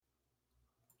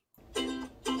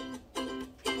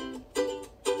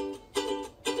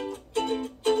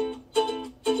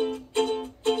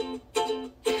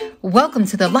Welcome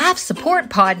to the Laugh Support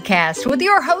Podcast with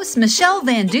your hosts, Michelle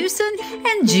Van Dusen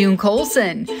and June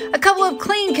Colson. A couple of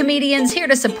clean comedians here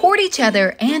to support each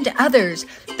other and others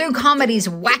through comedy's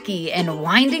wacky and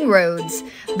winding roads.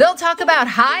 They'll talk about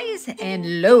highs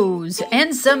and lows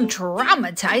and some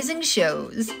traumatizing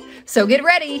shows. So get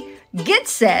ready, get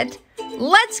set,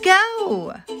 let's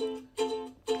go!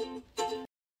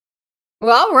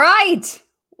 Well, all right.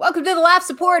 Welcome to the Laugh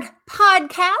Support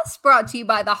Podcast, brought to you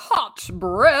by the Hot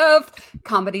Breath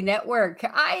Comedy Network.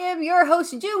 I am your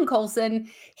host, June Colson,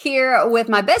 here with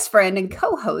my best friend and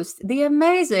co-host, the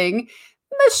amazing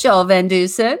Michelle Van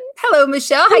Dusen. Hello,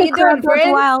 Michelle. How you doing,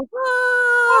 friend? Wow.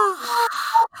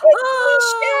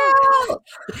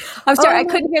 I'm sorry, I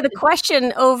couldn't hear the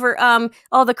question over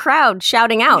all the crowd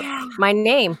shouting out my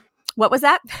name. What was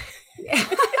that?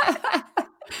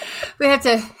 We have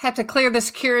to clear the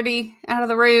security out of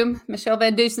the room. Michelle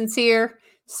Van Dusen's here.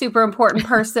 Super important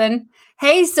person.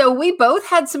 Hey, so we both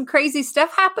had some crazy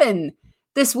stuff happen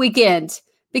this weekend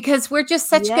because we're just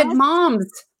such good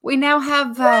moms. We now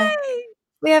have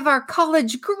we have our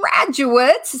college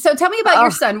graduates. So tell me about your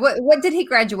son. What did he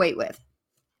graduate with?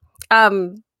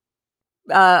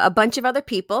 A bunch of other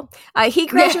people. He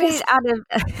graduated out of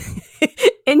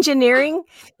engineering.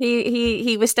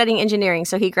 He was studying engineering,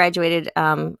 so he graduated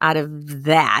out of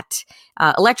that.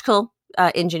 Electrical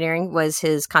engineering was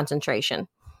his concentration,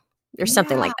 or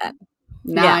something like that.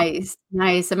 Nice.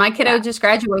 And my kiddo just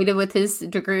graduated with his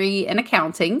degree in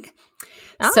accounting.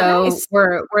 Oh, so nice.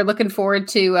 we're looking forward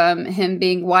to him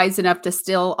being wise enough to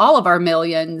steal all of our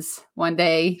millions one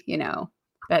day. You know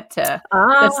that.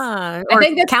 I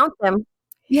think count them.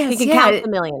 Yes, he can count the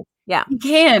millions. Yeah, he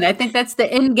can. I think that's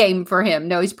the end game for him.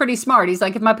 No, he's pretty smart. He's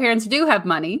like, if my parents do have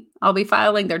money, I'll be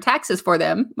filing their taxes for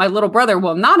them. My little brother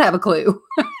will not have a clue.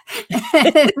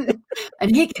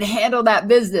 and he can handle that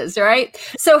business, right?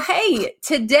 So, hey,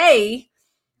 today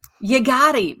you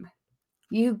got him.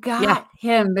 You got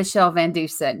him, Michelle Van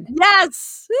Dusen.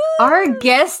 Yes. Our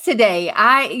guest today,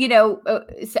 I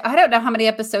don't know how many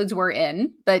episodes we're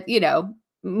in, but,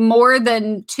 more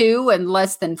than 2 and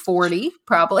less than 40,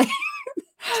 probably.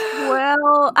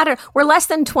 Well, I don't know. We're less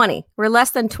than 20. We're less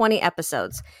than 20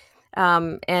 episodes.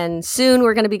 And soon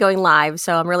we're going to be going live.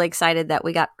 So I'm really excited that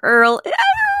we got Earl.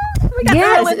 We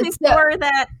got Earl in before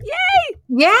that. Yay!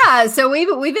 Yeah. So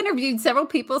we've interviewed several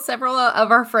people, several of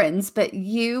our friends, but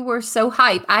you were so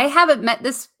hype. I haven't met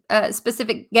this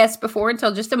specific guest before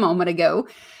until just a moment ago.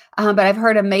 But I've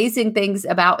heard amazing things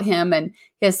about him, and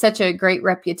he has such a great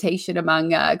reputation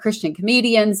among Christian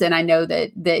comedians. And I know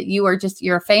that you're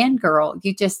a fangirl.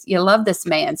 You love this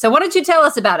man. So why don't you tell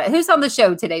us about it? Who's on the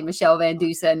show today, Michelle Van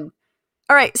Dusen?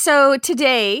 All right. So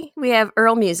today we have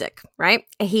Earl Music, right?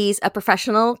 He's a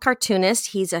professional cartoonist.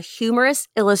 He's a humorous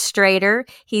illustrator.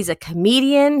 He's a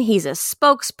comedian. He's a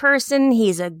spokesperson.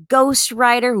 He's a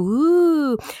ghostwriter.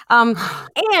 Woo.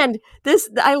 And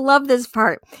I love this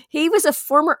part. He was a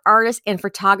former artist and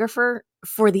photographer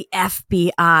for the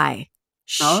FBI.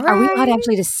 All right. Are we allowed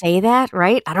actually to say that?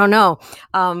 Right? I don't know.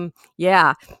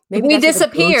 Yeah. Maybe we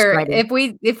disappear. If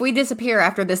we disappear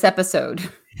after this episode,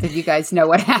 then you guys know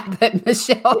what happened,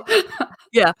 Michelle.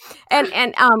 Yeah.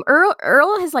 And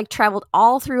Earl has traveled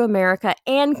all through America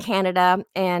and Canada,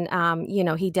 and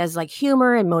he does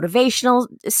humor and motivational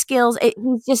skills.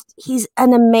 He's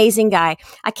an amazing guy.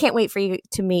 I can't wait for you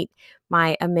to meet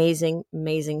my amazing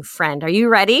friend. Are you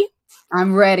ready?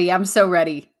 I'm ready. I'm so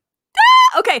ready.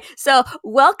 Okay, so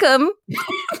welcome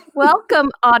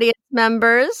audience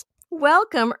members.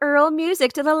 Welcome Earl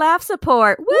Music to the Laugh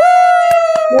Support.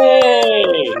 Woo! Hey!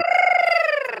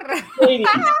 Ladies.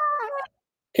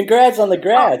 Congrats on the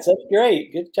grads. That's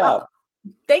great. Good job.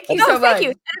 Thank you so much. Thank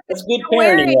you. That's good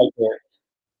parenting right there.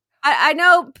 I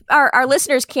know our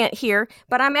listeners can't hear,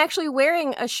 but I'm actually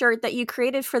wearing a shirt that you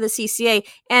created for the CCA,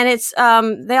 and it's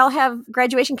they all have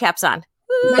graduation caps on.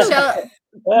 Michelle,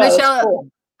 Cool.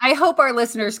 I hope our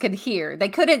listeners could hear. They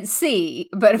couldn't see,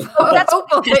 but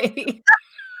hopefully.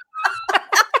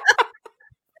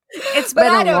 It's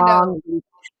been a long week.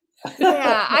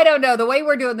 Yeah, I don't know. The way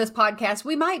we're doing this podcast,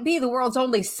 we might be the world's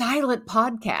only silent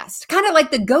podcast. Kind of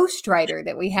like the ghostwriter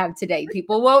that we have today.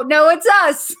 People won't know it's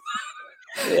us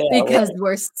because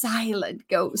we're silent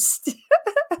ghosts.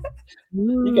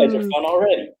 You guys are fun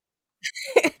already.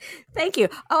 Thank you.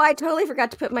 Oh, I totally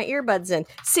forgot to put my earbuds in.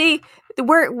 See,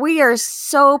 we are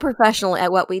so professional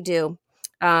at what we do.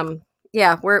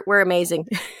 We're amazing.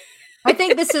 I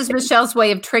think this is Michelle's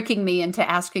way of tricking me into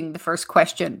asking the first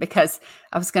question because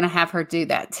I was going to have her do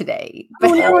that today.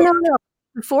 But no.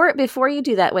 Before you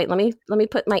do that, wait. Let me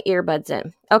put my earbuds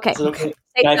in. Okay. Can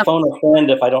I phone a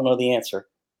friend if I don't know the answer?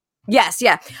 Yes.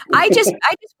 Yeah. I just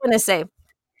want to say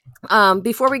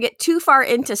before we get too far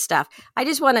into stuff, I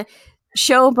just want to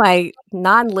show my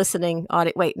non-listening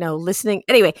audience. Wait, no, listening.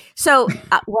 Anyway, so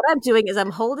what I'm doing is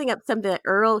I'm holding up something that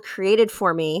Earl created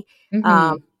for me.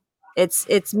 Mhm.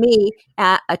 It's me,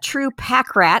 a true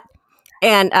pack rat,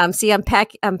 and see, I'm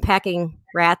packing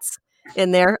rats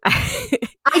in there.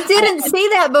 I didn't see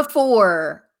that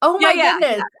before. Oh my Yeah,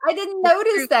 goodness. I didn't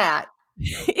notice that.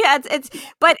 Yeah,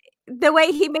 but the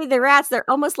way he made the rats, they're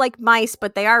almost like mice,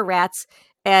 but they are rats.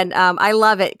 And I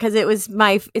love it because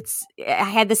I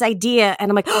had this idea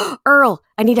and I'm like, oh, Earl,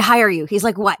 I need to hire you. He's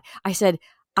like, what? I said,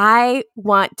 I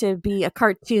want to be a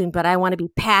cartoon, but I want to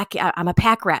be I'm a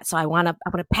pack rat. So I want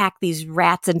to pack these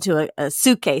rats into a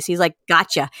suitcase. He's like,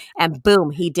 gotcha. And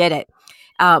boom, he did it.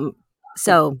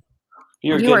 So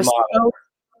You're a good model.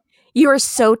 You are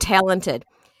so talented.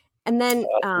 And then,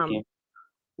 Thank you.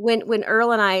 when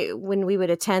Earl and I, when we would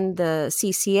attend the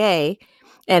CCA,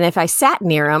 and if I sat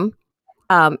near him,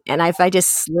 and if I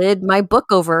just slid my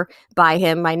book over by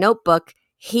him, my notebook,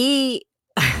 he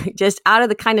just out of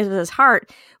the kindness of his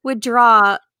heart would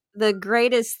draw the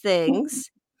greatest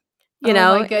things, you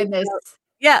know. My goodness.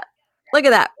 Yeah, look at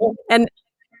that. And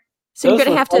so Those you're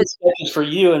going to have to sketches for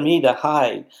you and me to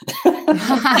hide. But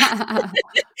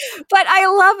I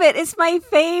love it. It's my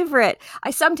favorite.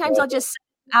 I'll just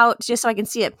out just so I can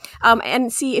see it.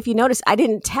 And see if you notice, I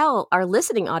didn't tell our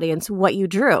listening audience what you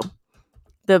drew.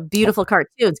 The beautiful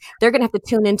cartoons. They're going to have to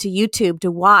tune into YouTube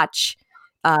to watch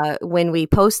when we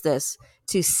post this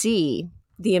to see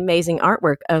the amazing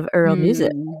artwork of Earl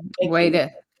Music.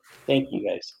 Thank you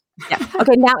guys. Yeah.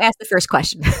 Okay, now ask the first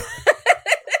question.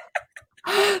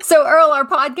 So, Earl, our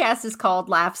podcast is called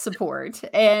Laugh Support.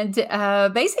 And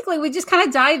basically, we just kind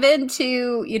of dive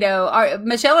into,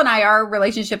 Michelle and I, our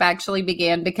relationship actually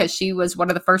began because she was one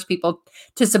of the first people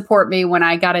to support me when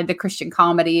I got into Christian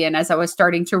comedy. And as I was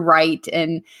starting to write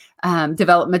and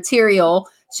develop material,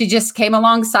 she just came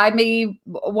alongside me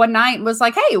one night and was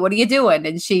like, hey, what are you doing?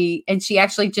 And she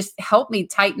actually just helped me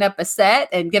tighten up a set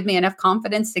and give me enough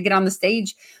confidence to get on the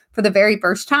stage for the very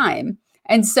first time.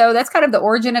 And so that's kind of the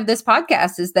origin of this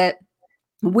podcast, is that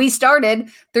we started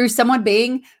through someone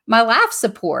being my laugh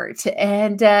support.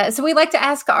 And so we like to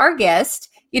ask our guest,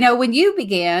 when you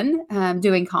began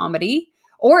doing comedy,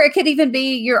 or it could even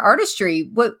be your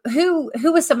artistry, who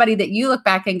was somebody that you look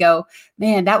back and go,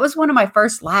 man, that was one of my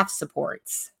first laugh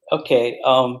supports? Okay.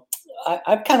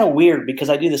 I'm kind of weird because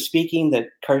I do the speaking, the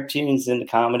cartoons, and the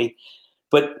comedy.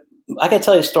 But I got to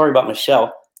tell you a story about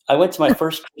Michelle. I went to my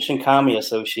first Christian Comedy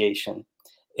Association.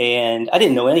 And I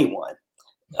didn't know anyone.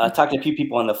 I talked to a few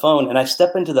people on the phone, and I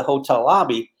step into the hotel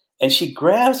lobby, and she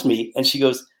grabs me, and she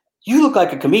goes, you look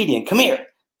like a comedian. Come here.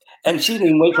 And she didn't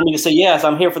even wait for me to say, yes,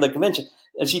 I'm here for the convention.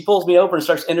 And she pulls me over and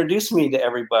starts introducing me to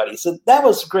everybody. So that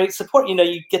was great support.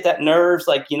 You get that nerves,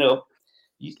 like, you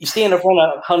stand in front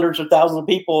of hundreds of thousands of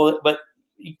people, but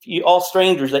you all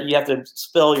strangers that you have to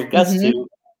spill your guts to.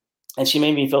 And she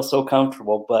made me feel so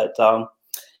comfortable. But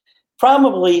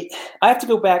probably I have to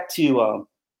go back to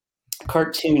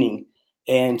cartooning,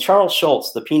 and Charles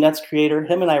Schulz, the Peanuts creator,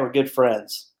 him and I were good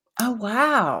friends. Oh,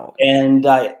 wow. And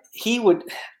he would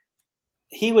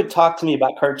talk to me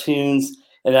about cartoons,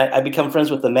 and I become friends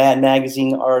with the Mad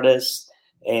Magazine artists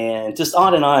and just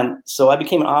on and on. So I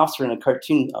became an officer in a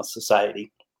cartoon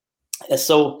society. And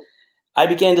so I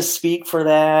began to speak for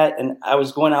that, and I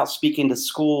was going out speaking to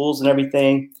schools and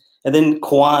everything. And then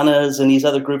Kiwanis and these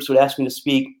other groups would ask me to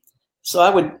speak. So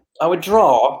I would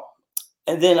draw.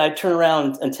 And then I turn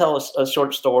around and tell a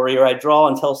short story, or I draw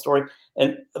and tell a story.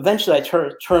 And eventually I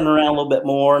turn around a little bit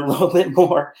more and a little bit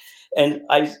more. And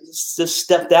I just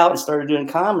stepped out and started doing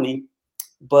comedy.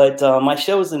 But my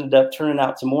shows ended up turning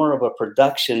out to more of a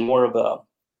production, more of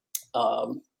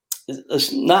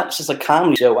it's not just a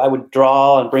comedy show. I would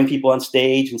draw and bring people on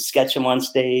stage and sketch them on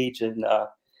stage, and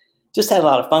just had a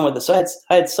lot of fun with it. So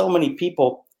I had so many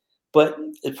people, but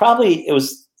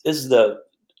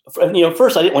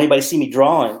first I didn't want anybody to see me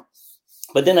drawing,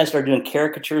 but then I started doing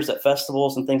caricatures at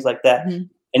festivals and things like that. And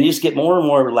you just get more and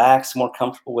more relaxed, more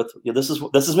comfortable with, this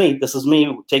is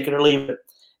me, take it or leave it.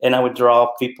 And I would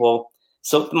draw people.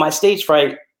 So my stage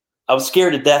fright, I was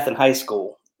scared to death in high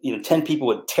school. 10 people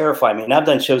would terrify me. And I've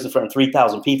done shows in front of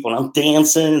 3,000 people, and I'm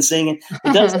dancing and singing.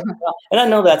 It does, and I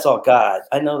know that's all God.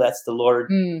 I know that's the Lord,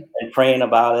 and praying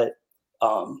about it.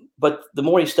 But the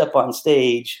more you step on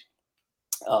stage,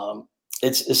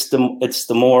 it's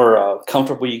the more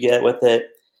comfortable you get with it.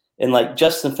 And like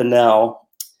Justin Fennell,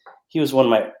 he was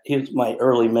my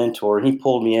early mentor, and he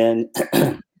pulled me in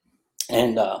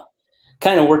and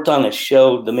kind of worked on a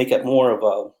show to make it more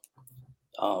of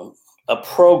a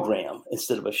program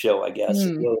instead of a show, I guess.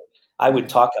 So I would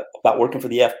talk about working for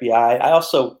the FBI. I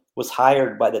also was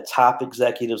hired by the top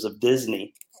executives of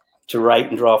Disney to write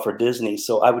and draw for Disney.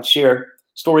 So I would share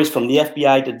stories from the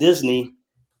FBI to Disney,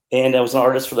 and I was an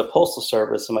artist for the Postal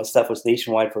Service, and my stuff was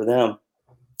nationwide for them.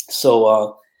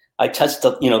 So I touched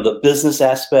the business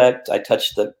aspect, I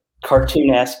touched the cartoon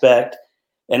aspect,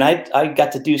 and I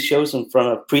got to do shows in front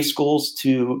of preschools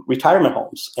to retirement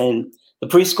homes. And the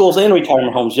preschools and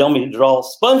retirement homes yell me to draw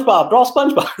SpongeBob.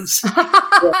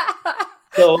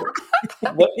 So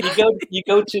you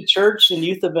go to church and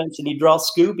youth events and you draw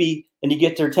Scooby and you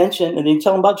get their attention and then you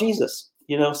tell them about Jesus.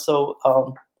 So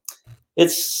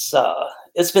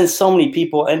it's been so many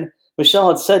people. And Michelle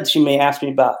had said she may ask me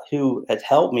about who had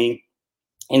helped me.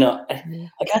 I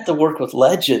got to work with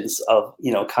legends of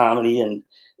comedy, and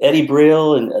Eddie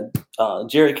Brill and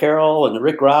Jerry Carroll and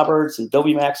Rick Roberts and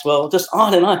Dobie Maxwell, just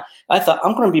on and on. I thought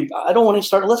I don't want to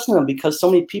start listening to them because so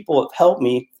many people have helped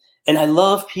me, and I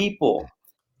love people.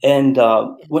 And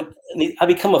when I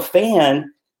become a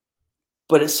fan,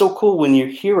 but it's so cool when your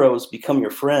heroes become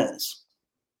your friends.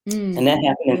 And that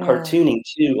happened in cartooning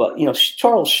too.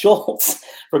 Charles Schultz,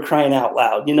 for crying out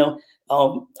loud.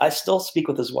 I still speak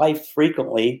with his wife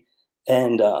frequently,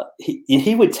 and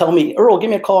he would tell me, "Earl, give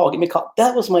me a call.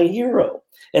 That was my hero.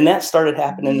 And that started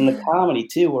happening in the comedy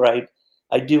too, where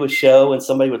I do a show and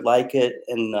somebody would like it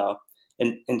and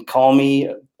call me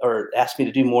or ask me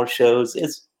to do more shows.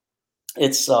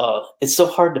 It's so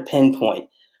hard to pinpoint,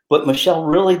 but Michelle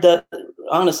really does.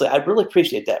 Honestly, I really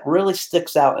appreciate that. Really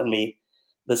sticks out in me,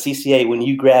 the CCA, when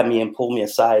you grab me and pull me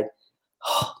aside.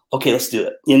 Okay, let's do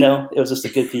it. It was just a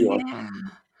good feeling. Yeah.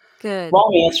 Good.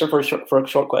 Long answer for a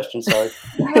short question. Sorry.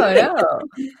 No.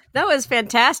 That was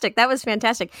fantastic.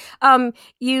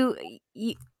 You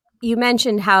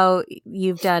mentioned how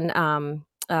you've done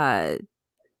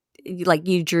like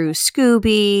you drew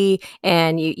Scooby,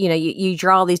 and you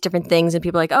draw all these different things, and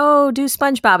people are like, oh, do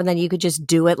SpongeBob, and then you could just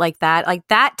do it like that. Like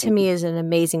that to me is an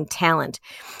amazing talent.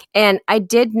 And I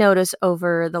did notice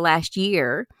over the last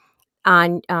year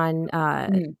on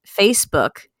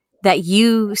Facebook that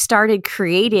you started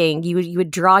creating, you would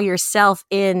draw yourself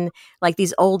in like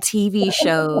these old TV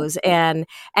shows, and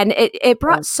it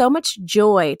brought so much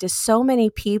joy to so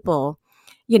many people.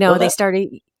 They started.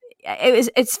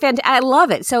 It's fantastic. I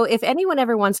love it. So if anyone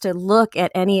ever wants to look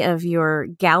at any of your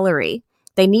gallery,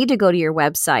 they need to go to your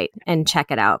website and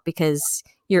check it out because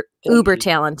you're uber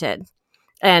talented.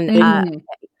 And can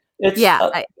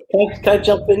I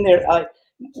jump in there?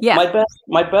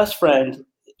 My best friend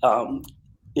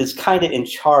is kind of in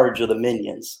charge of the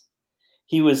Minions.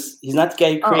 He's not the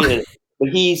guy who created it, but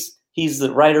he's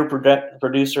the writer,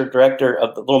 producer, director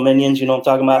of the little Minions. You know what I'm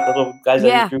talking about? The little guys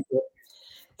that drew.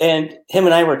 And him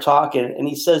and I were talking, and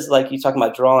he says, like, you talking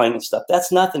about drawing and stuff.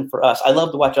 That's nothing for us. I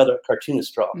love to watch other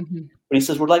cartoonists draw. Mm-hmm. But he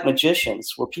says, we're like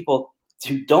magicians. We're people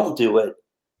who don't do it.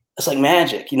 It's like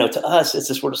magic. To us, it's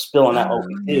just we're just spilling out what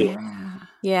we do.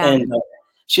 Yeah. And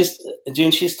she's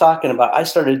talking about, I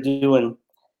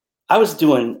was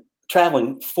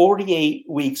traveling 48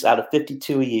 weeks out of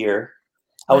 52 a year.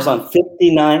 I was on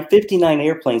 59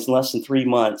 airplanes in less than 3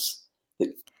 months.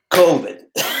 COVID.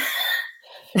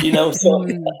 So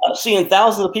seeing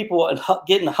thousands of people and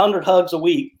getting 100 hugs a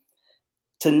week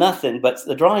to nothing but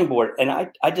the drawing board. And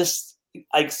I was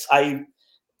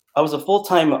a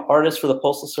full-time artist for the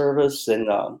Postal Service and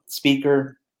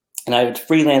speaker, and I would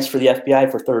freelance for the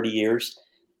FBI for 30 years.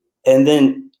 And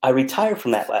then I retired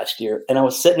from that last year, and I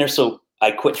was sitting there. So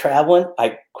I quit traveling.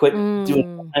 I quit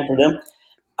doing time for them.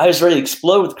 I was ready to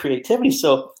explode with creativity.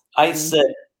 So I said,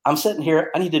 I'm sitting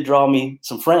here. I need to draw me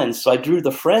some friends. So I drew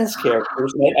the Friends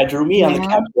characters. I drew me on the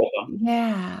couch with them.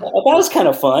 Yeah. That was kind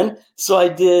of fun. So I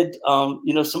did,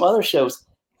 some other shows,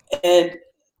 and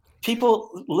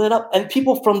people lit up, and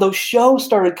people from those shows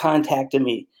started contacting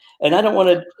me. And I don't want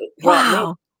to draw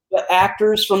names, but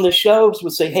actors from the shows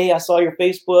would say, hey, I saw your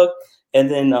Facebook.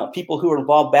 And then people who were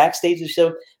involved backstage of the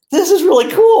show, this is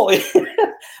really cool.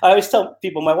 I always tell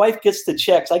people, my wife gets the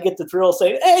checks. I get the thrill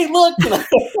saying, hey, look.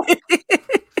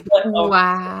 But,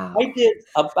 wow.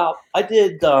 I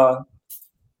did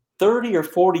 30 or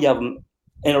 40 of them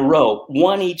in a row,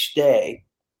 one each day.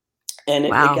 And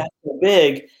it got so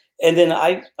big. And then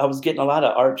I was getting a lot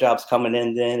of art jobs coming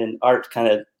in then, and art kind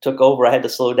of took over. I had to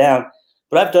slow down.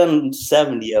 But I've done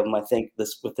 70 of them, I think,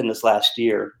 within this last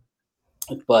year.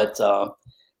 But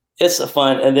it's a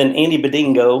fun. And then Andy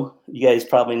Bedingo, you guys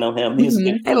probably know him.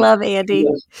 I love Andy.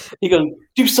 He goes,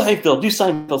 do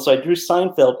Seinfeld. So I drew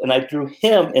Seinfeld, and I drew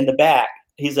him in the back.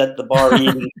 He's at the bar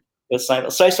eating with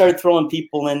Seinfeld. So I started throwing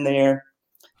people in there,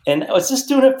 and I was just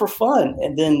doing it for fun.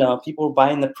 And then people were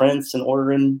buying the prints and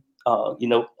ordering, I'll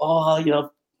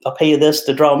pay you this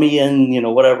to draw me in,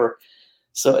 whatever.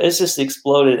 So it's just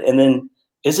exploded. And then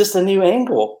it's just a new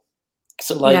angle.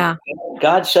 So like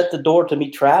God shut the door to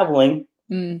me traveling.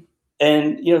 And,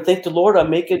 thank the Lord, I'm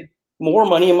making more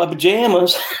money in my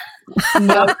pajamas.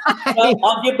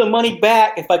 I'll give the money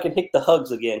back if I can hit the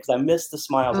hugs again, because I miss the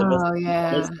smiles. I miss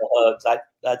the hugs.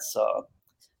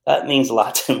 That means a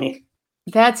lot to me.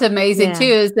 That's amazing too.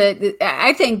 Is that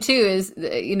I think too is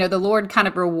the Lord kind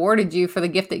of rewarded you for the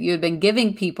gift that you had been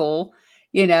giving people.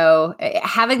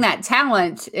 Having that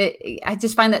talent. I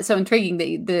just find that so intriguing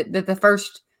that the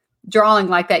first drawing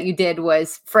like that you did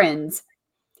was friends.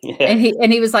 Yeah.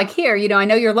 And he was like, here, I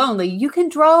know you're lonely. You can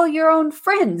draw your own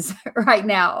friends right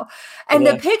now. And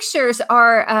the pictures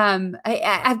are,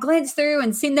 I've glanced through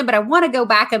and seen them, but I want to go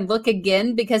back and look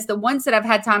again, because the ones that I've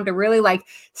had time to really like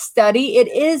study, it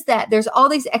is that there's all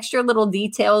these extra little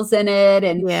details in it.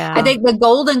 And I think the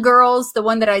Golden Girls, the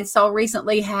one that I saw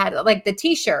recently, had like the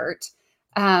t-shirt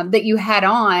that you had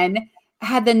on,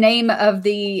 had the name of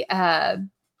the,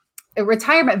 a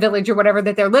retirement village or whatever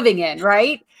that they're living in,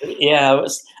 right? Yeah,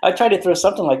 I tried to throw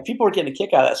something like, people were getting a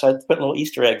kick out of that, so I put little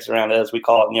Easter eggs around it, as we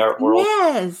call it in the art world.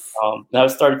 Yes. And I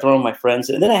started throwing my friends,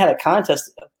 and then I had a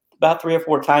contest about 3 or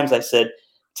 4 times. I said,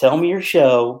 "Tell me your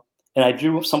show," and I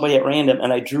drew somebody at random,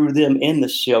 and I drew them in the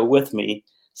show with me.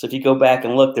 So if you go back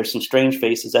and look, there's some strange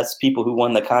faces. That's people who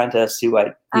won the contest who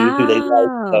I knew who they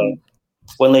liked.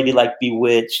 One lady liked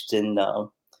Bewitched, and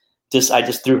I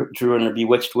just drew in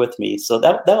Bewitched with me. So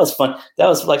that was fun. That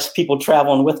was like people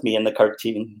traveling with me in the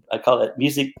cartoon. I call it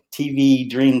music, TV,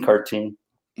 dream cartoon.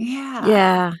 Yeah.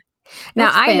 Yeah.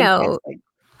 Now I know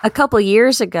a couple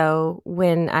years ago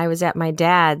when I was at my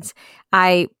dad's,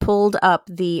 I pulled up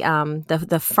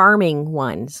the farming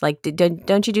ones. Like,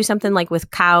 don't you do something like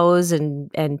with cows and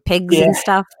pigs and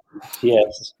stuff?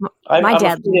 Yes. My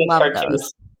dad loved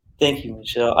those. Thank you,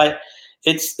 Michelle.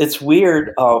 It's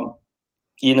weird.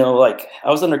 Like I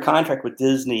was under contract with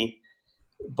Disney,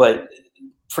 but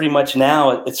pretty much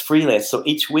now it's freelance. So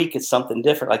each week it's something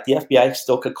different. Like the FBI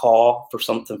still could call for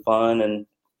something fun, and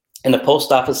the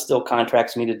post office still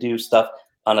contracts me to do stuff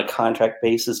on a contract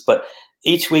basis. But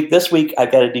this week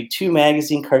I've got to do 2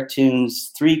 magazine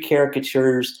cartoons, 3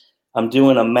 caricatures. I'm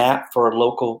doing a map for a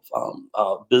local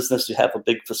business who have a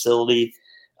big facility.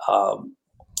 And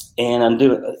I'm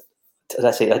doing, as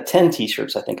I say, 10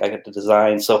 t-shirts I think I got to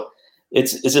design. So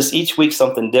it's just each week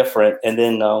something different. And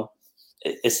then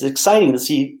it's exciting to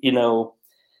see,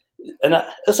 and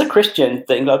it's a Christian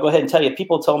thing. I'll go ahead and tell you,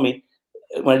 people tell me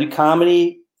when I do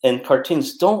comedy and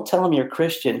cartoons, don't tell them you're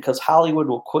Christian, because Hollywood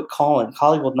will quit calling.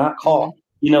 Hollywood will not call.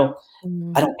 I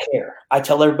don't care. I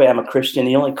tell everybody I'm a Christian.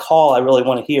 The only call I really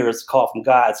want to hear is a call from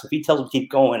God. So if he tells them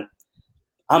keep going,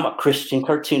 I'm a Christian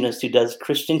cartoonist who does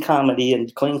Christian comedy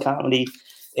and clean comedy,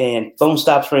 and phone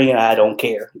stops ringing, I don't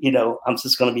care. I'm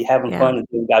just going to be having fun and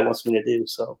doing what God wants me to do.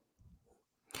 So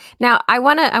now I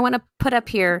want to put up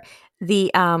here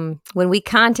the when we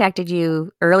contacted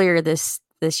you earlier this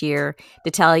year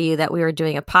to tell you that we were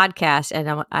doing a podcast, and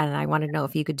I want to know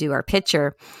if you could do our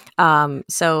picture.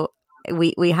 So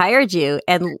we hired you,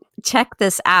 and check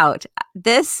this out.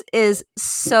 This is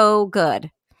so good.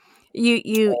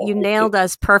 You nailed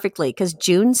us perfectly, because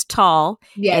June's tall,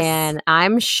 and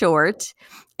I'm short,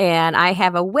 and I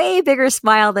have a way bigger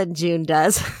smile than June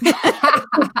does.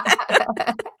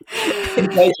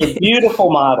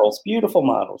 Beautiful models.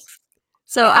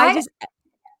 So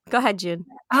go ahead, June.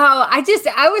 Oh,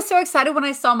 I was so excited when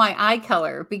I saw my eye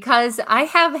color, because I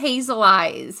have hazel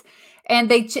eyes. And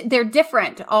they're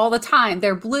different all the time.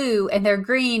 They're blue and they're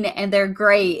green and they're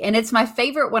gray. And it's my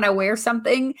favorite when I wear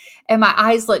something and my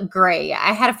eyes look gray.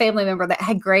 I had a family member that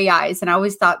had gray eyes, and I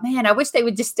always thought, man, I wish they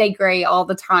would just stay gray all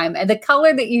the time. And the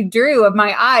color that you drew of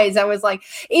my eyes, I was like,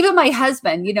 even my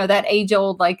husband, that age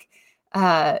old, like,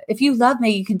 if you love me,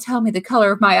 you can tell me the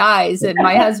color of my eyes. And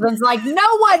my husband's like,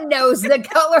 no one knows the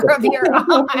color of your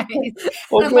eyes.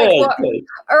 Well, I'm like,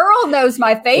 Earl knows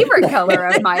my favorite color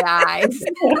of my eyes.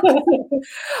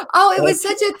 Oh, it was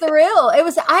such a thrill.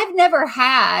 I've never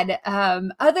had,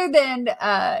 other than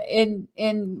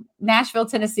in Nashville,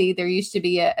 Tennessee, there used to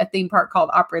be a theme park called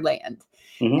Opryland.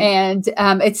 Mm-hmm. And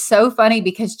it's so funny,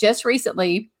 because just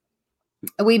recently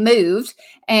we moved,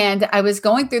 and I was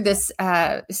going through this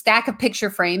stack of picture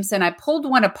frames, and I pulled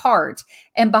one apart,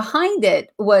 and behind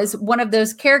it was one of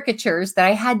those caricatures that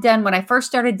I had done when I first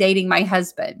started dating my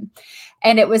husband.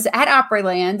 And it was at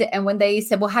Opryland. And when they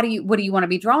said, well, what do you want to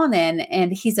be drawn in?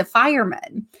 And he's a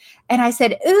fireman. And I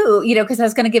said, ooh, because I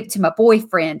was going to give it to my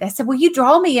boyfriend. I said, will you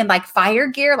draw me in like fire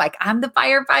gear? Like I'm the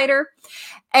firefighter.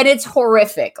 And it's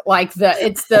horrific. Like the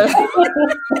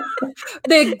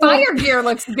the fire gear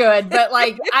looks good, but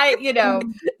like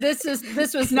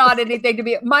this was not anything to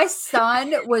be. My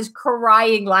son was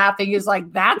crying, laughing. He was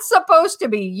like, "That's supposed to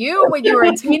be you when you were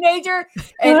a teenager,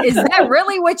 and is that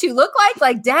really what you look like?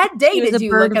 Like, Dad dated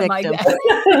you looking like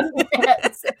that."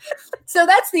 Yes. So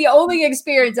that's the only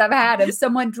experience I've had of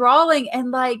someone drawing,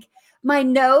 and like my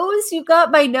nose. You got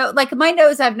my nose. Like my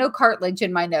nose, I have no cartilage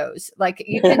in my nose. Like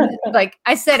you can, like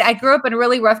I said, I grew up in a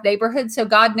really rough neighborhood, so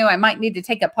God knew I might need to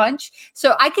take a punch.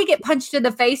 So I could get punched in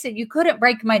the face, and you couldn't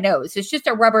break my nose. It's just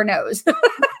a rubber nose.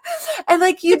 And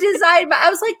like you designed, I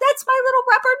was like, that's my little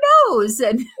rubber nose,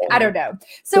 and I don't know.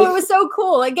 So it was so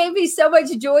cool. It gave me so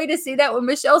much joy to see that when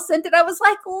Michelle sent it. I was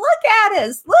like, look at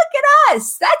us,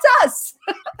 that's us.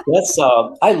 That's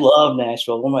I love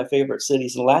Nashville, one of my favorite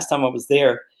cities. And the last time I was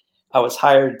there, I was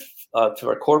hired to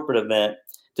a corporate event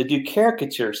to do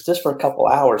caricatures just for a couple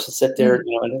hours to sit there,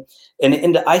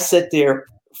 and I sit there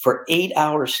for 8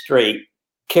 hours straight,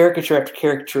 caricature after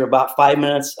caricature, about 5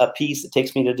 minutes a piece it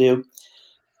takes me to do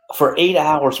for 8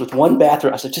 hours with one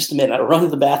bathroom. I said, just a minute, I'd run to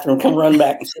the bathroom, come run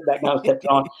back and sit back. Now I kept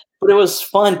on, but it was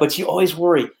fun. But you always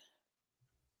worry,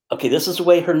 okay, this is the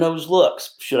way her nose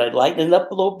looks. Should I lighten it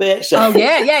up a little bit? Oh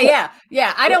yeah.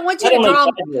 I don't want you to draw.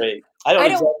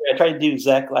 I try to do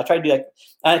exactly. I try to do that.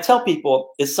 And I tell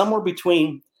people it's somewhere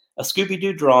between a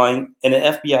Scooby-Doo drawing and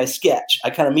an FBI sketch. I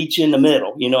kind of meet you in the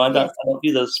middle. I don't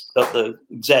do the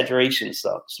exaggeration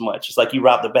stuff so much. It's like you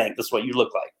robbed the bank. That's what you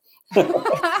look like.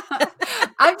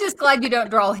 I'm just glad you don't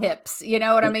draw hips. You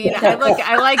know what I mean?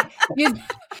 I like you.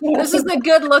 This is the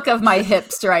good look of my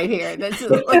hips right here.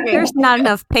 There's not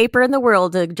enough paper in the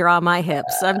world to draw my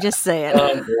hips. I'm just saying.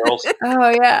 Oh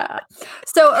yeah.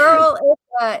 So Earl,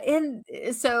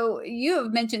 so you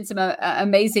have mentioned some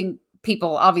amazing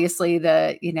people, obviously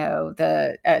the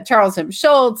Charles M.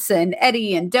 Schulz and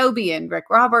Eddie and Dobie and Rick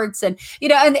Roberts, and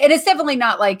and it's definitely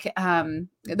not like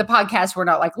the podcast. We're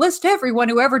not like list everyone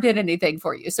who ever did anything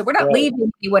for you. So we're not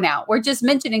leaving anyone out. We're just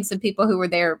mentioning some people who were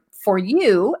there for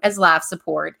you as laugh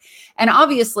support. And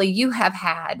obviously you have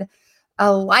had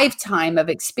a lifetime of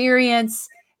experience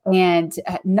and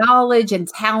knowledge and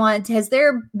talent. Has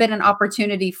there been an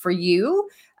opportunity for you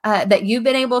that you've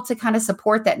been able to kind of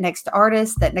support that next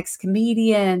artist, that next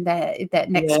comedian, that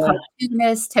next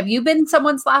cartoonist? Have you been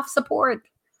someone's laugh support?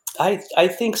 I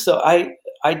think so.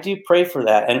 I do pray for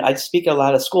that. And I speak at a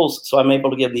lot of schools, so I'm able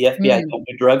to give the FBI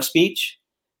drug speech.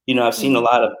 I've seen a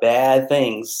lot of bad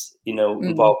things,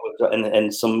 involved with,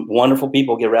 and some wonderful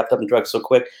people get wrapped up in drugs so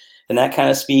quick, and that kind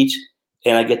of speech.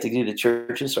 And I get to go to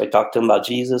churches, so I talk to them about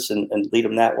Jesus and lead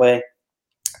them that way.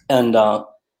 And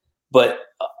but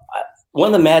one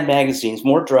of the Mad magazines,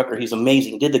 Mort Drucker, he's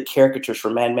amazing. He did the caricatures for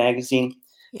Mad magazine.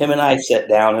 Him and I sat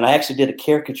down, and I actually did a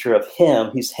caricature of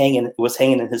him. Was hanging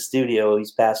in his studio.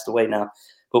 He's passed away now,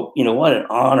 but what an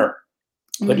honor.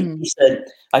 But he said,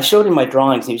 I showed him my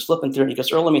drawings, and he was flipping through it. And he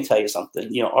goes, Earl, let me tell you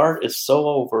something. Art is so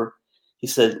over. He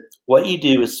said, what you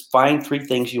do is find 3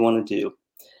 things you want to do.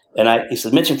 And he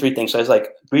said, mention 3 things. So I was like,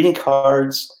 greeting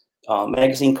cards,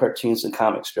 magazine cartoons, and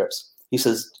comic strips. He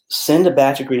says, send a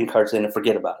batch of greeting cards in and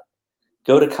forget about it.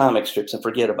 Go to comic strips and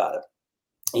forget about it.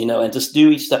 And just do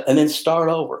each step and then start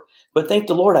over. But thank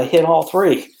the Lord, I hit all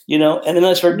 3, and then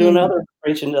I started doing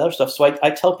other stuff. So I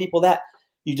tell people that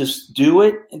you just do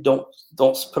it and don't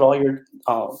put all your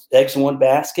eggs in one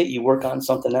basket. You work on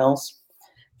something else.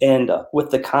 And with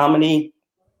the comedy,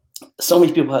 so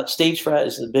many people have stage fright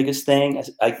is the biggest thing.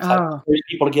 I encourage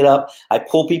people to get up. I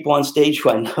pull people on stage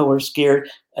who I know are scared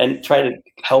and try to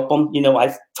help them.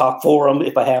 I talk for them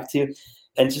if I have to,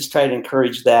 and just try to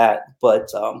encourage that. But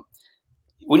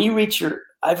when you reach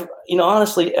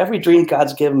honestly, every dream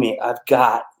God's given me, I've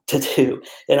got to do,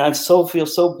 and I feel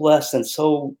so blessed and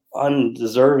so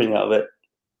undeserving of it.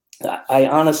 I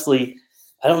honestly,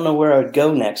 I don't know where I would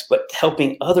go next, but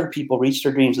helping other people reach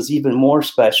their dreams is even more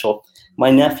special. My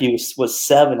nephew was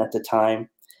 7 at the time,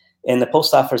 and the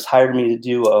post office hired me to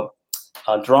do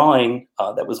a drawing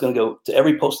that was going to go to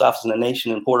every post office in the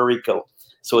nation in Puerto Rico.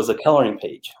 So it was a coloring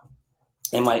page.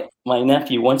 And my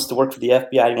nephew wants to work for the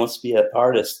FBI. He wants to be an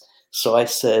artist. So I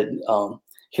said,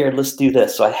 here, let's do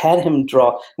this. So I had him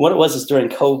draw. What it was is during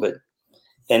COVID.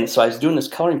 And so I was doing this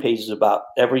coloring pages about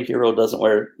every hero doesn't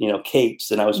wear,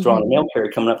 capes. And I was drawing a mail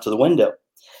carrier coming up to the window.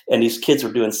 And these kids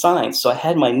were doing signs. So I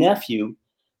had my nephew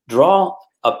draw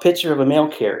a picture of a mail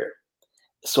carrier.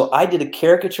 So I did a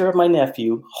caricature of my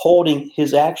nephew holding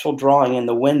his actual drawing in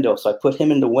the window. So I put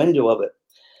him in the window of it.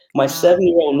 My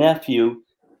 7-year-old nephew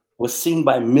was seen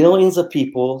by millions of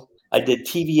people. I did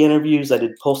TV interviews. I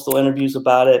did postal interviews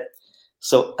about it.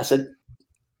 So I said,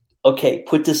 okay,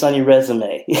 put this on your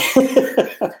resume.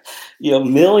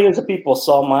 Millions of people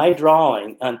saw my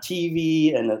drawing on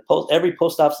TV, and every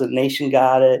post office in the nation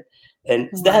got it. And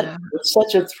that was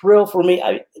such a thrill for me.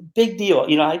 Big deal.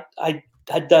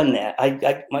 I'd done that.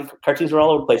 My cartoons were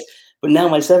all over the place. But now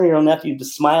my 7-year-old nephew, the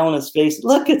smile on his face,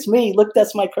 look, it's me. Look,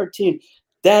 that's my cartoon.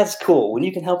 That's cool. When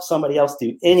you can help somebody else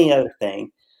do any other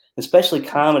thing, especially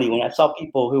comedy. When I saw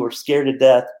people who were scared to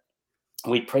death,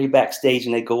 we'd pray backstage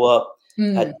and they'd go up,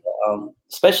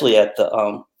 especially at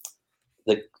the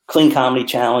Clean Comedy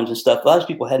Challenge and stuff. A lot of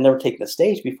people had never taken the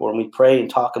stage before, and we'd pray and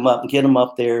talk them up and get them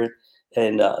up there.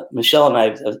 And Michelle and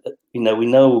I, we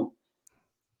know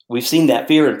we've seen that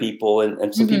fear in people,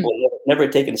 and some people never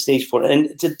taken the stage for it.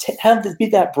 And to have to be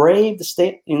that brave, to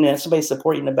stay, somebody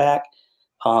support you in the back,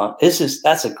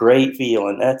 that's a great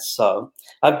feeling. That's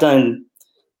I've done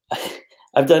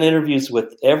interviews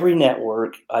with every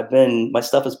network. My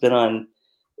stuff has been on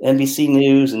NBC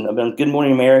News, and I've been on Good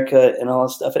Morning America and all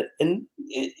that stuff. And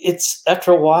it's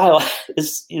after a while,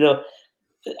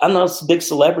 I'm not a big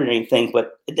celebrity or anything,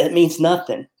 but that means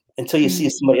nothing until you see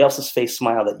somebody else's face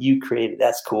smile that you created.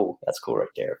 That's cool. That's cool right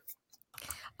there.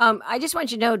 I just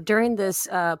want you to know, during this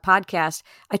podcast,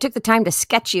 I took the time to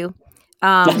sketch you. So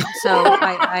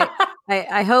I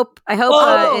hope it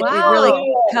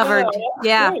really covered.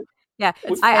 Yeah. Yeah.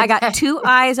 I got 2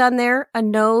 eyes on there, a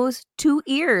nose, 2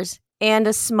 ears, and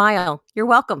a smile. You're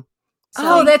welcome.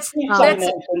 So, that's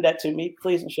send that to me,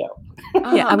 please, Michelle.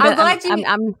 Yeah, I'm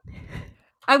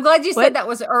glad you said that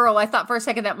was Earl. I thought for a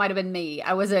second that might have been me.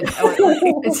 It was hard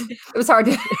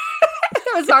to.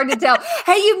 It was hard to tell.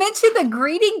 Hey, you mentioned the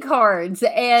greeting cards,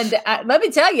 and let me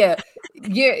tell you,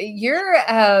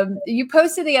 you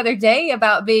posted the other day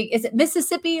about is it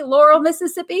Mississippi, Laurel,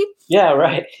 Mississippi? Yeah,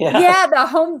 right. Yeah,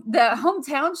 the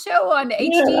hometown show on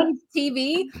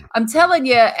HGTV. I'm telling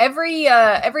you,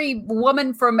 every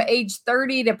woman from age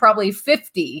 30 to probably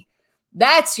 50.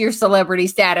 That's your celebrity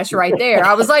status right there.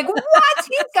 I was like, what?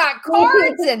 He's got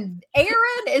cards and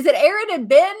Aaron. Is it Aaron and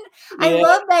Ben? Yeah. I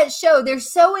love that show. They're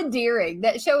so endearing.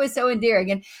 That show is so endearing.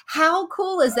 And how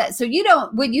cool is that? So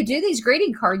when you do these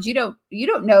greeting cards, you don't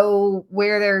know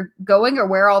where they're going or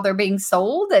where all they're being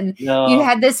sold. And you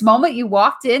had this moment, you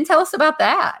walked in. Tell us about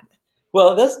that.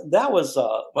 Well, that was,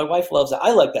 my wife loves it.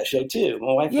 I like that show too.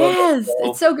 My wife loves it.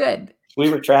 It's so good. We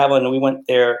were traveling and we went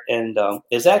there, and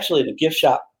it's actually the gift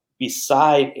shop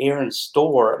beside Aaron's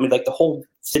store. I mean, like the whole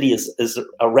city is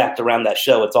wrapped around that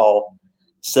show. It's all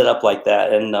set up like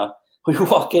that. And we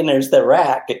walk in, there's the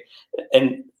rack,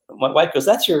 and my wife goes,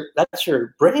 "That's your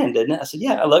brand, isn't it?" I said,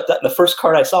 "Yeah." I looked up, and the first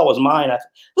card I saw was mine. I said,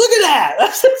 "Look at that!"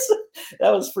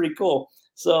 That was pretty cool.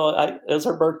 So it was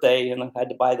her birthday, and I had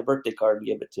to buy the birthday card and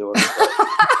give it to her.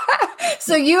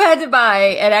 So you had to buy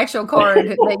an actual card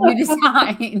that you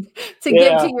designed to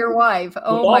give to your wife.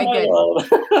 Oh my goodness.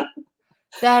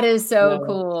 That is so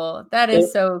cool. That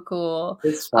is so cool.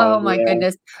 It's fun, oh my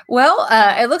goodness. Well,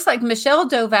 it looks like Michelle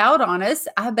dove out on us.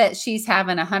 I bet she's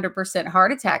having 100%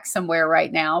 heart attack somewhere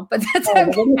right now, but that's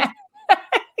okay.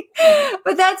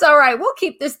 But that's all right. We'll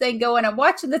keep this thing going. I'm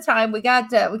watching the time. We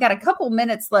got a couple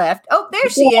minutes left. Oh, there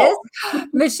she is.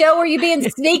 Michelle, were you being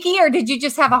sneaky, or did you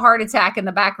just have a heart attack in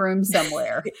the back room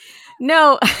somewhere?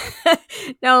 No,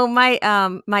 no.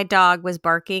 My dog was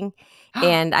barking,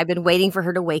 and I've been waiting for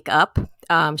her to wake up.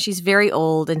 She's very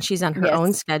old and she's on her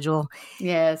own schedule.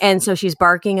 Yes. And so she's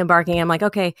barking and barking. I'm like,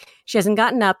 okay, she hasn't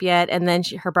gotten up yet. And then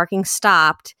her barking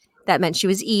stopped. That meant she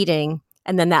was eating.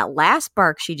 And then that last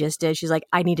bark she just did, she's like,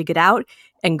 I need to get out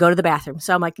and go to the bathroom.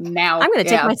 So I'm like, now I'm going to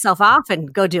take myself off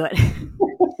and go do it.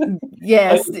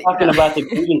 Yes. Talking about the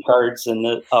greeting cards, and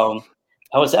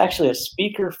I was actually a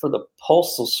speaker for the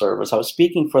Postal Service. I was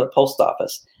speaking for the post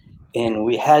office. And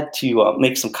we had to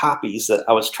make some copies. That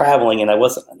I was traveling and I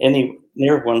wasn't any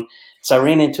near one. So I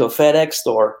ran into a FedEx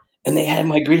store and they had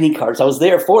my greeting cards. I was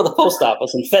there for the post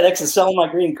office and FedEx is selling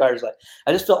my greeting cards.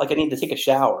 I just felt like I needed to take a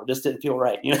shower. It just didn't feel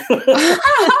right.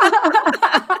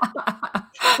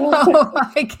 Oh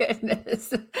my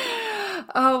goodness.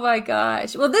 Oh my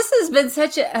gosh. Well, this has been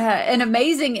such an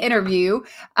amazing interview.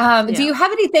 Do you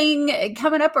have anything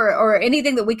coming up or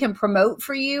anything that we can promote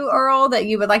for you, Earl, that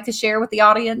you would like to share with the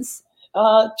audience?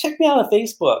 Check me out on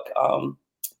Facebook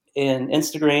and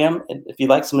Instagram. And if you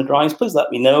like some of the drawings, please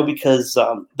let me know, because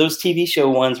those TV show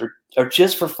ones are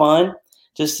just for fun,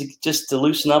 just to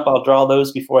loosen up. I'll draw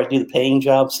those before I do the paying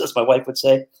jobs, as my wife would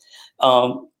say.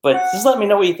 But just let me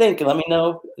know what you think, and let me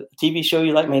know a TV show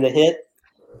you'd like me to hit.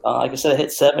 Like I said, I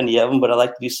hit 70 of them, but I'd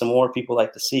like to do some more people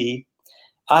like to see.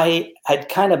 I had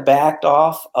kind of backed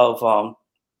off of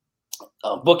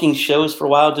booking shows for a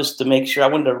while, just to make sure. I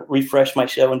wanted to refresh my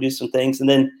show and do some things. And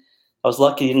then I was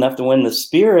lucky enough to win the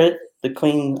Spirit, the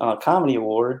Clean Comedy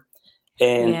Award.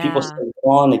 And people started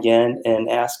calling again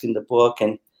and asking to book.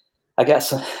 And I got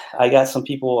some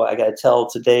people I got to tell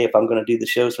today if I'm going to do the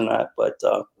shows or not. But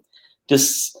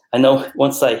just I know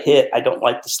once I hit, I don't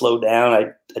like to slow down.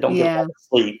 I don't get a lot of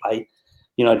sleep. I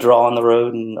draw on the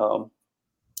road, and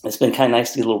it's been kind of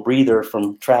nice to get a little breather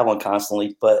from traveling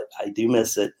constantly. But I do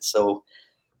miss it, so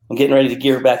I'm getting ready to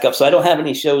gear back up. So I don't have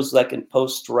any shows that I can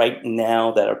post right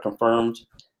now that are confirmed.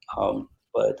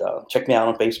 But check me out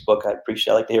on Facebook. I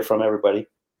like to hear from everybody.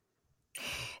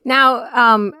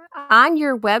 Now, on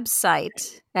your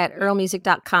website at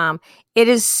earlmusic.com, it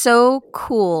is so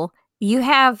cool. You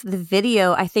have the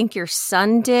video, I think your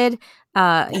son did.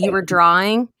 You were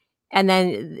drawing, and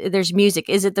then there's music.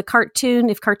 Is it the cartoon,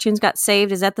 If Cartoons Got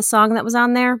Saved? Is that the song that was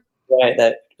on there? Right.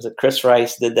 That was it. Chris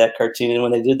Rice did that cartoon. And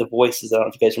when they did the voices, I don't know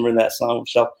if you guys remember that song,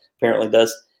 Michelle apparently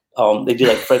does. They do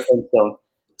like Fred Flintstone.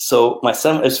 So my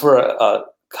son is for a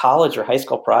college or high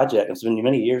school project. It's been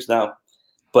many years now.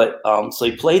 But so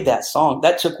he played that song.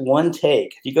 That took one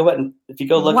take. If you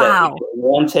go look at it,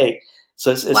 one take.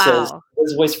 So it says,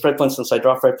 "This is voice of Fred Flintstone." So I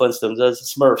draw Fred Flintstone.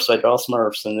 Does Smurfs? So I draw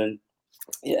Smurfs. And then,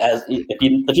 if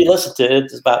you listen to it,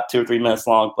 it's about 2 or 3 minutes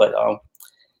long. But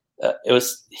it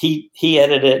was he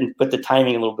edited it and put the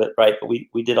timing a little bit right. But we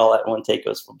did all that in one take.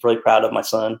 I was really proud of my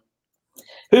son.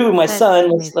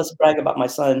 Let's brag about my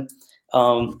son.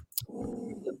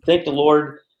 Thank the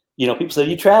Lord. People say,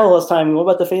 you travel all this time. What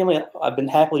about the family? I've been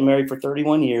happily married for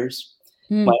 31 years.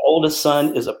 My oldest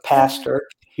son is a pastor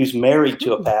who's married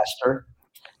to a pastor.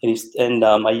 And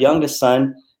my youngest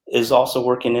son is also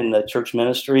working in the church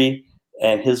ministry.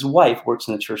 And his wife works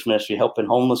in the church ministry, helping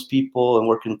homeless people and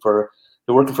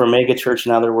they're working for a mega church.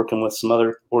 Now they're working with some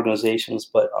other organizations.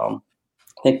 But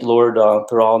thank the Lord,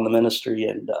 they're all in the ministry.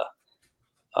 And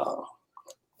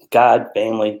God,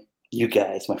 family, you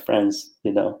guys, my friends,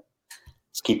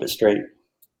 let's keep it straight.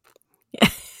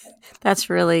 That's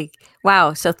really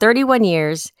wow. So 31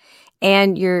 years,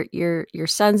 and your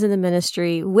son's in the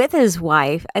ministry with his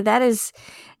wife. That is,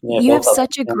 you have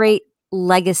such a great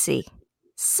legacy,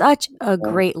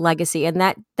 great legacy, and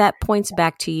that points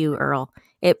back to you, Earl.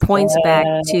 It points back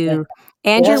to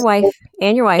your wife.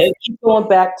 It keeps going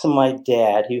back to my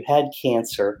dad, who had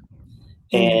cancer,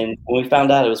 and when we found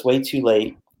out it was way too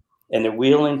late. And they're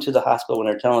wheeling to the hospital when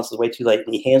they're telling us it's way too late.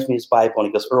 And he hands me his Bible and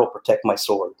he goes, "Earl, protect my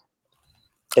sword."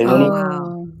 And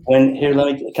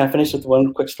can I finish with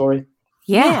one quick story?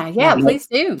 Yeah, please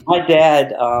do. My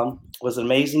dad was an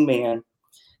amazing man,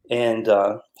 and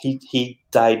he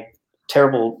died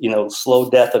terrible, slow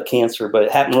death of cancer, but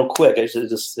it happened real quick. It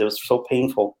was so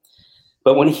painful.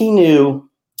 But when he knew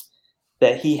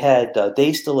that he had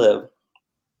days to live,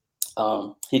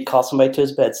 he'd call somebody to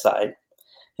his bedside.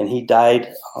 And he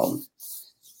died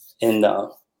in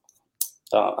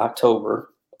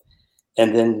October.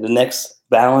 And then the next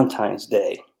Valentine's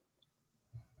Day,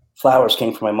 flowers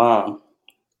came from my mom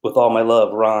with all my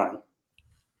love, Ron.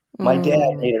 My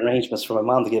dad made arrangements for my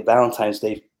mom to get Valentine's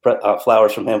Day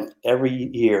flowers from him every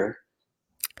year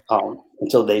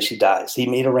until the day she dies. He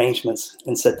made arrangements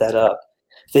and set that up.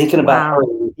 Thinking about her,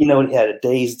 he had a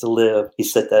days to live. He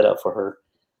set that up for her.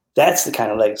 That's the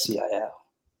kind of legacy I have.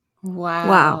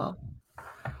 Wow.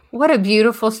 What a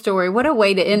beautiful story. What a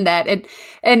way to end that.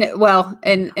 And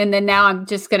then now I'm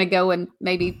just going to go and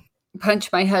maybe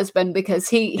punch my husband because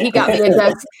he got me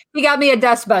a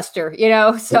dustbuster,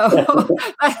 so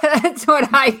that's what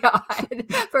I got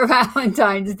for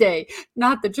Valentine's Day.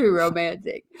 Not the true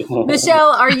romantic.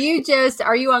 Michelle, are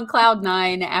you on cloud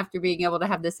 9 after being able to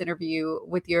have this interview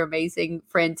with your amazing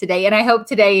friend today? And I hope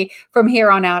today from here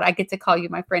on out, I get to call you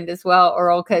my friend as well,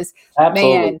 Earl, because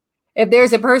man, if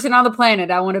there's a person on the planet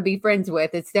I want to be friends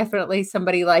with, it's definitely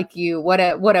somebody like you. What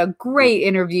a great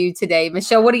interview today.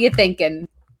 Michelle, what are you thinking?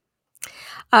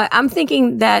 I'm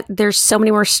thinking that there's so many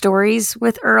more stories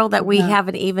with Earl that we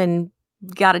haven't even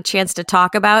got a chance to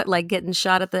talk about, like getting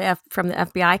shot at from the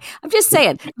FBI. I'm just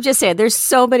saying, there's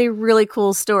so many really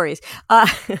cool stories.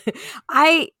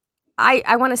 I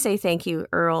want to say thank you,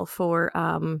 Earl, for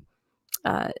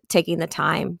taking the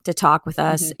time to talk with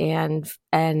us. And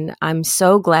I'm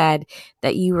so glad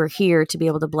that you were here to be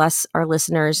able to bless our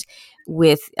listeners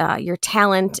with your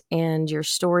talent and your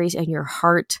stories and your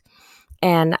heart.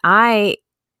 And I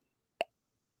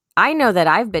know that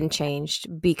I've been changed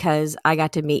because I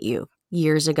got to meet you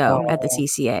years ago at the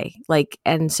CCA.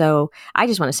 And so I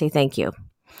just want to say thank you.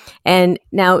 And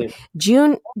now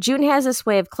June has this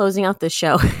way of closing out the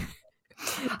show.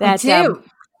 That too.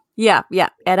 Yeah.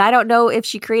 And I don't know if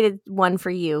she created one for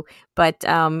you, but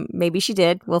maybe she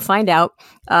did. We'll find out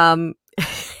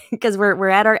because we're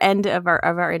at our end of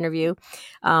our interview.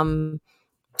 But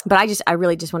I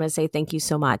really just want to say thank you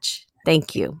so much.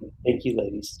 Thank you. Thank you,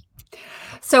 ladies.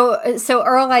 So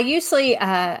Earl, I usually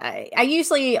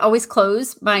always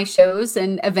close my shows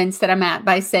and events that I'm at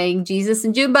by saying Jesus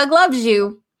and Junebug loves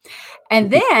you.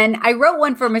 And then I wrote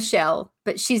one for Michelle,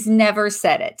 but she's never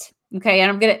said it. Okay,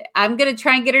 and I'm gonna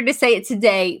try and get her to say it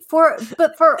today.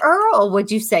 But for Earl,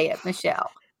 would you say it, Michelle?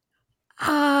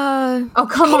 Oh,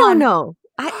 come on. I don't know.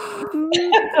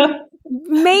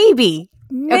 Maybe.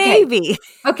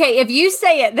 Okay, if you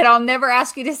say it, then I'll never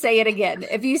ask you to say it again.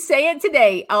 If you say it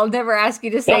today, I'll never ask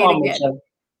you to say it again.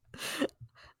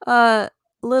 Michelle.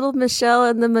 Little Michelle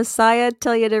and the Messiah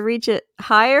tell you to reach it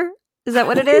higher? Is that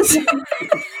what it is?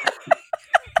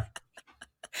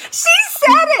 She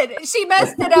said it. She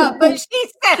messed it up, but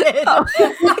she said it. Oh.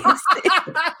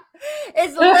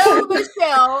 It's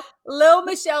Little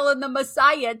Michelle and the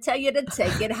Messiah tell you to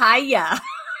take it higher.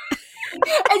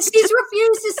 And she's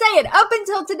refused to say it up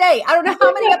until today. I don't know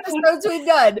how many episodes we've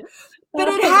done, but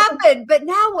it happened. But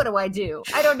now what do?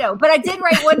 I don't know. But I did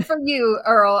write one for you,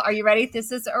 Earl. Are you ready?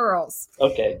 This is Earl's.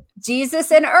 Okay.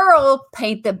 Jesus and Earl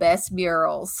paint the best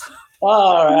murals.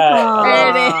 All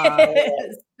right.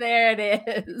 There it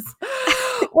is.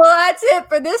 Well, that's it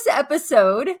for this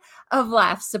episode of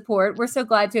Laugh Support. We're so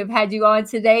glad to have had you on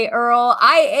today, Earl.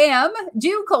 I am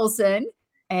June Colson,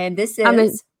 and this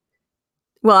is...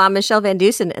 I'm Michelle Van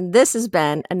Dusen, and this has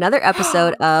been another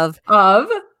episode of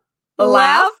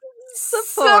Laugh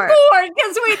Support,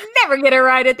 because we never get it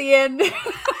right at the end.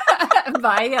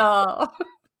 Bye, y'all.